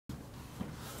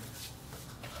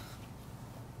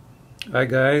Hi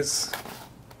guys,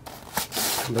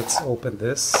 let's open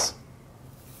this.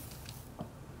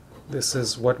 This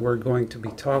is what we're going to be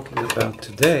talking about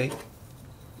today.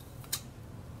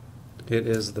 It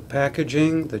is the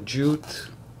packaging, the jute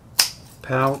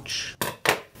pouch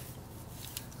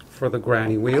for the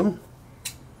granny wheel.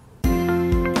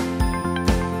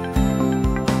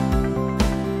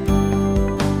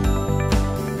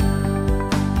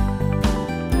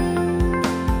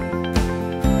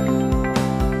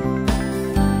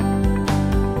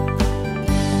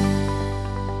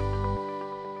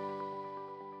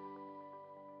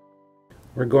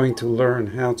 We're going to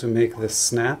learn how to make this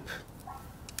snap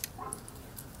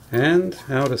and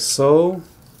how to sew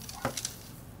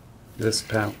this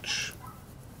pouch.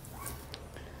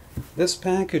 This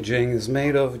packaging is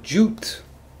made of jute.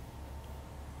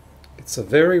 It's a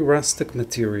very rustic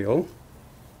material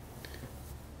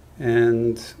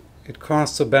and it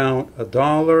costs about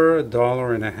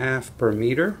 $1.50 per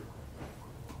meter.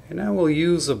 And I will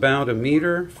use about a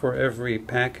meter for every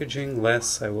packaging,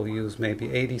 less I will use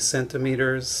maybe 80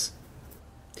 centimeters.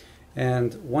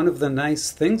 And one of the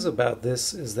nice things about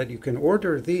this is that you can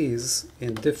order these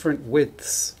in different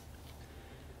widths.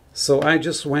 So I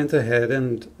just went ahead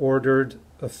and ordered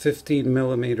a 15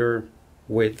 millimeter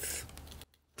width,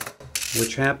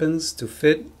 which happens to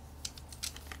fit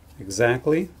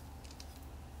exactly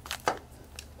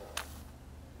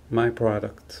my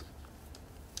product.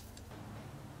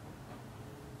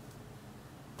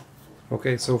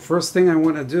 Okay, so first thing I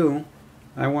want to do,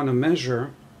 I want to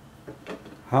measure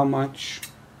how much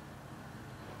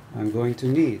I'm going to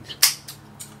need.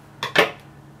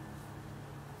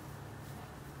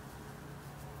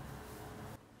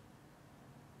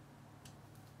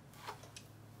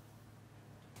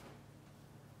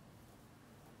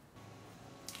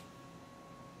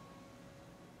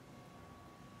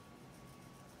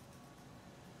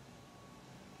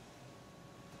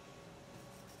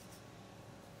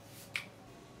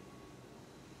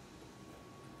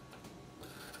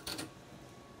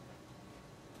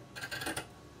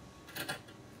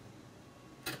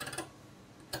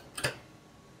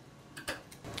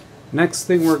 Next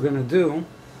thing we're going to do,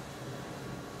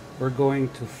 we're going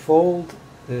to fold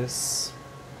this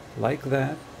like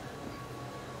that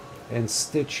and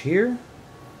stitch here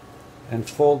and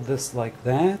fold this like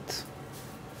that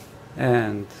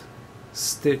and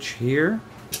stitch here.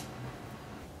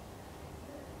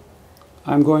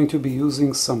 I'm going to be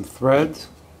using some thread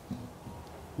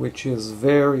which is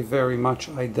very much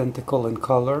identical in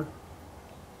color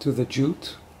to the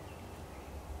jute.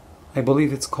 I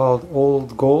believe it's called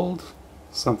Old Gold,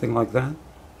 something like that.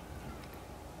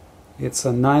 It's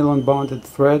a nylon bonded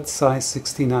thread, size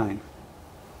 69.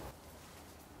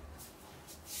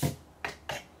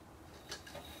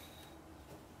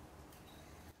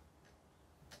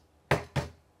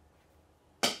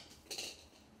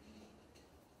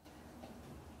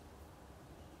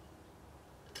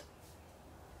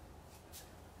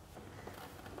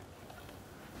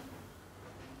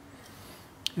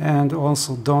 And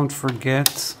also don't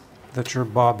forget that your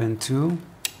bobbin too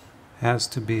has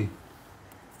to be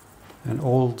an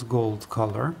old gold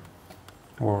color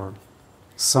or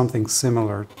something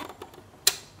similar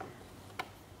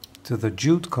to the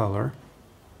jute color.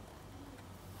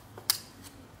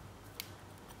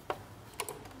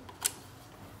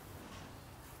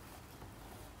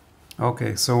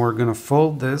 Okay, so we're going to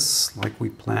fold this like we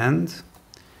planned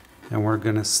and we're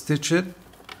going to stitch it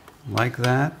like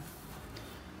that.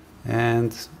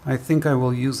 And I think I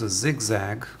will use a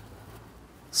zigzag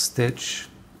stitch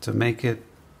to make it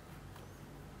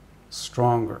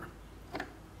stronger.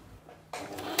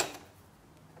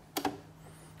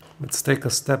 Let's take a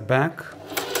step back,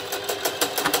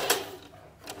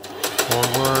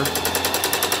 forward,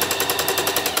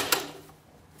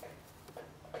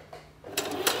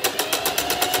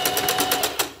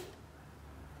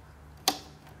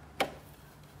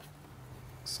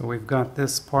 so we've got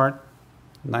this part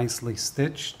nicely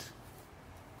stitched,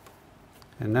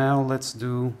 and now let's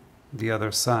do the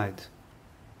other side.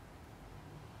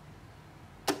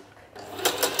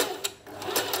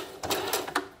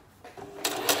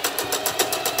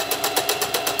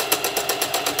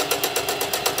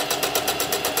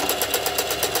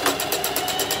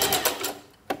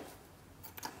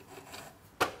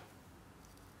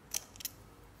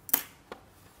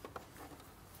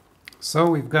 So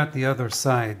we've got the other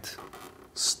side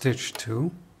stitched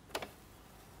too.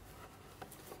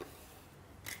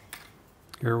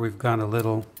 Here we've got a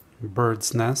little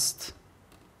bird's nest.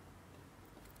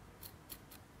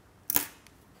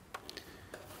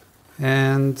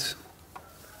 And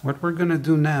what we're going to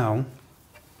do now,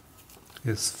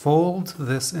 is fold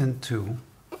this in two.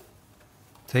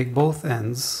 Take both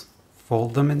ends,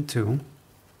 fold them in two.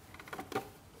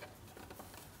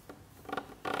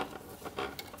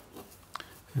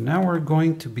 And now we're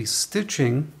going to be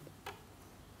stitching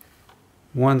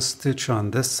one stitch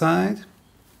on this side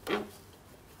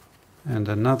and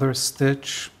another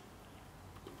stitch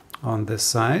on this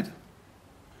side.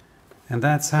 And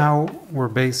that's how we're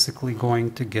basically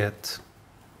going to get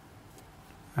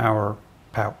our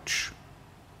pouch.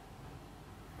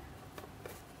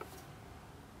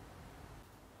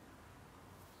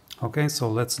 Okay, so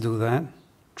let's do that.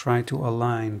 Try to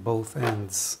align both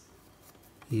ends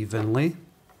evenly.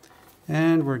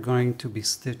 And we're going to be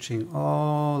stitching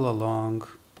all along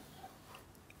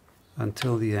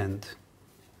until the end.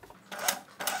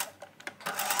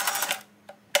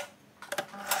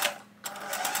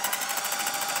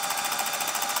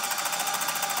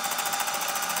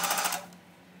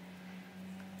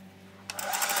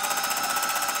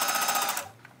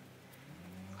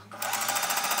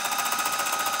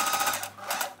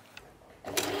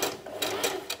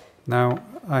 Now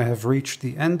I have reached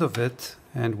the end of it,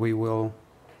 and we will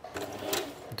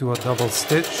do a double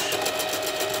stitch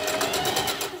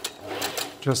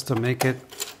just to make it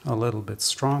a little bit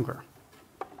stronger.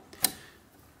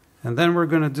 And then we're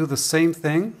going to do the same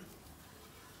thing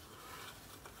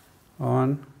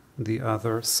on the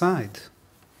other side.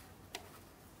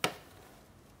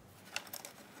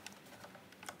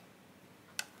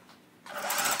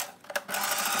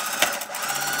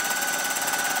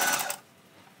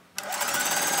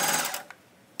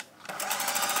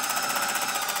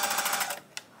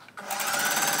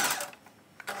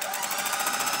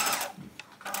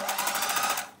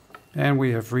 And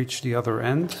we have reached the other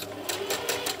end.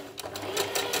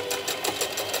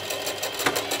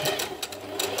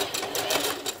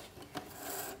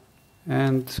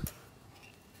 And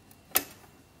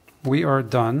we are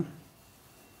done.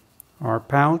 Our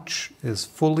pouch is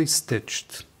fully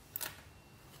stitched.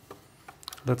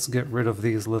 Let's get rid of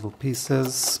these little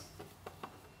pieces.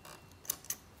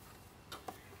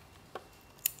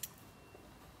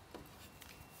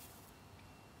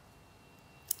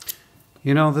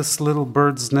 You know this little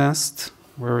bird's nest?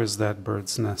 Where is that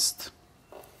bird's nest?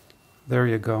 There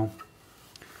you go.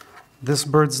 This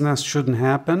bird's nest shouldn't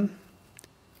happen.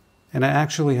 And I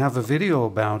actually have a video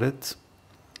about it,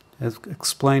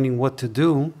 explaining what to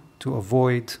do to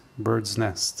avoid bird's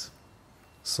nests.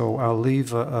 So I'll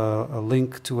leave a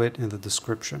link to it in the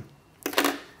description.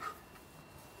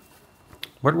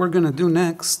 What we're going to do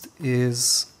next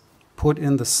is put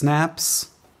in the snaps,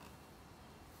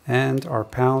 and our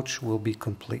pouch will be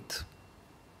complete.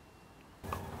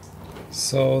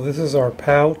 So this is our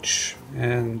pouch,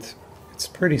 and it's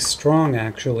pretty strong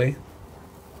actually.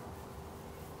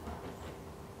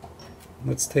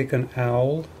 Let's take an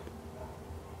owl.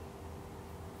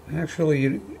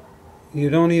 Actually, you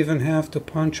don't even have to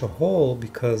punch a hole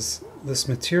because this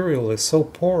material is so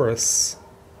porous.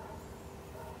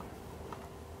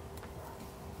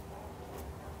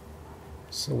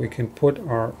 So we can put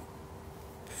our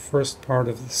first part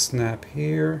of the snap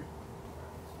here,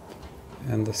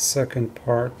 and the second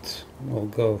part will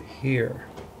go here.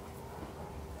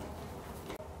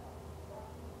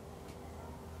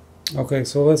 Okay,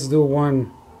 so let's do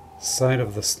one side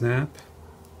of the snap.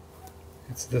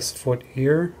 It's this foot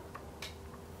here.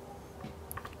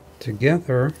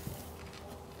 Together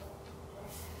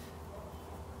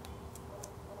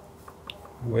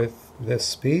with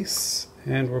this piece,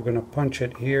 and we're going to punch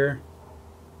it here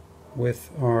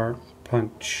with our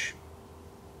punch.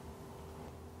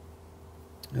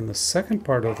 And the second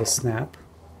part of the snap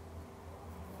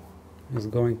is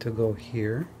going to go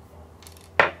here.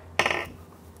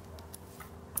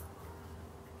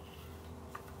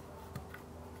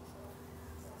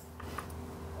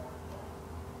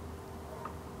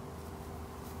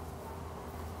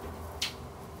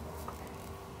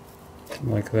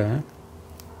 Like that.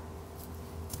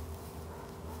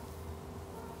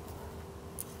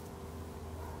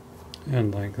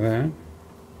 And like that.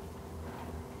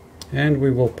 And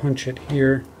we will punch it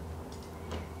here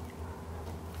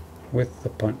with the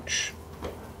punch.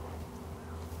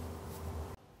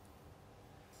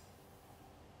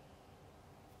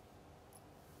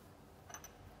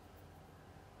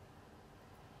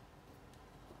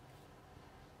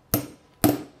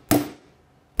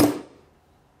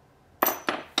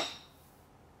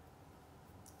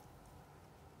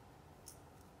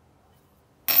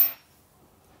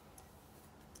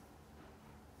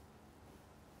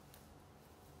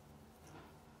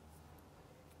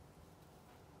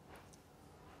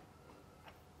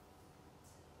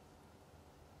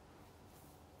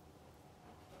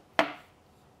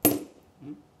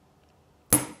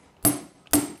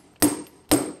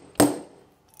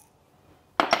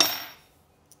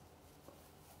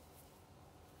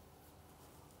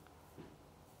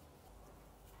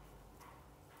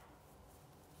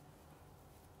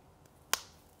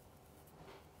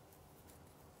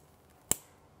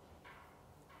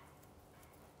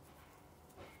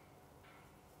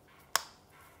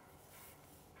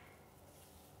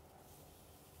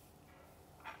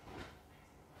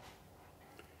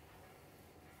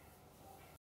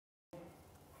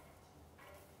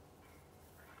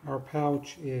 Our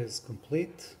pouch is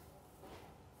complete.